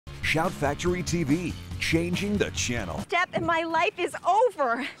Shout Factory TV, changing the channel. Step and my life is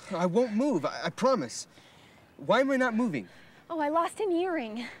over. I won't move, I promise. Why am I not moving? Oh, I lost an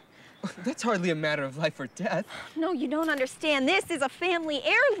earring. That's hardly a matter of life or death. No, you don't understand. This is a family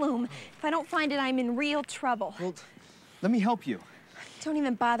heirloom. If I don't find it, I'm in real trouble. Well, let me help you. Don't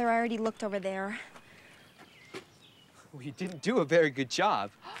even bother. I already looked over there. Well, you didn't do a very good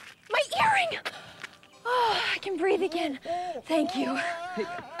job. My earring! Oh, I can breathe again. Thank you. Hey,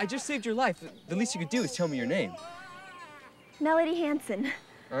 I just saved your life. The least you could do is tell me your name. Melody Hanson.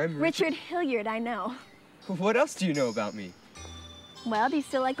 I'm Richard Hilliard, I know. What else do you know about me? Well, do you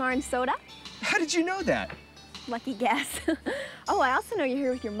still like orange soda? How did you know that? Lucky guess. Oh, I also know you're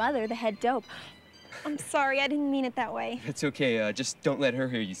here with your mother, the head dope. I'm sorry, I didn't mean it that way. It's okay, just don't let her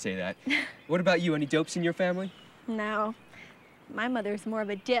hear you say that. What about you? Any dopes in your family? No. My mother's more of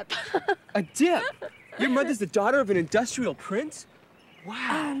a dip. A dip? Your mother's the daughter of an industrial prince?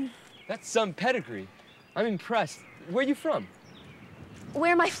 Wow. That's some pedigree. I'm impressed. Where are you from?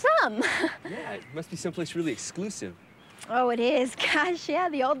 Where am I from? Yeah, it must be someplace really exclusive. Oh, it is. Gosh, yeah,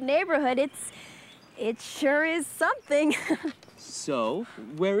 the old neighborhood. It sure is something. So,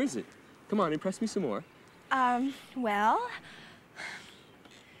 where is it? Come on, impress me some more. Well,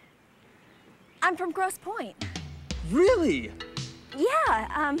 I'm from Grosse Pointe. Really?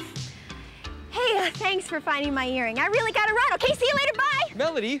 Yeah, hey, thanks for finding my earring. I really gotta run. Okay, see you later, bye!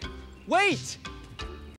 Melody, wait!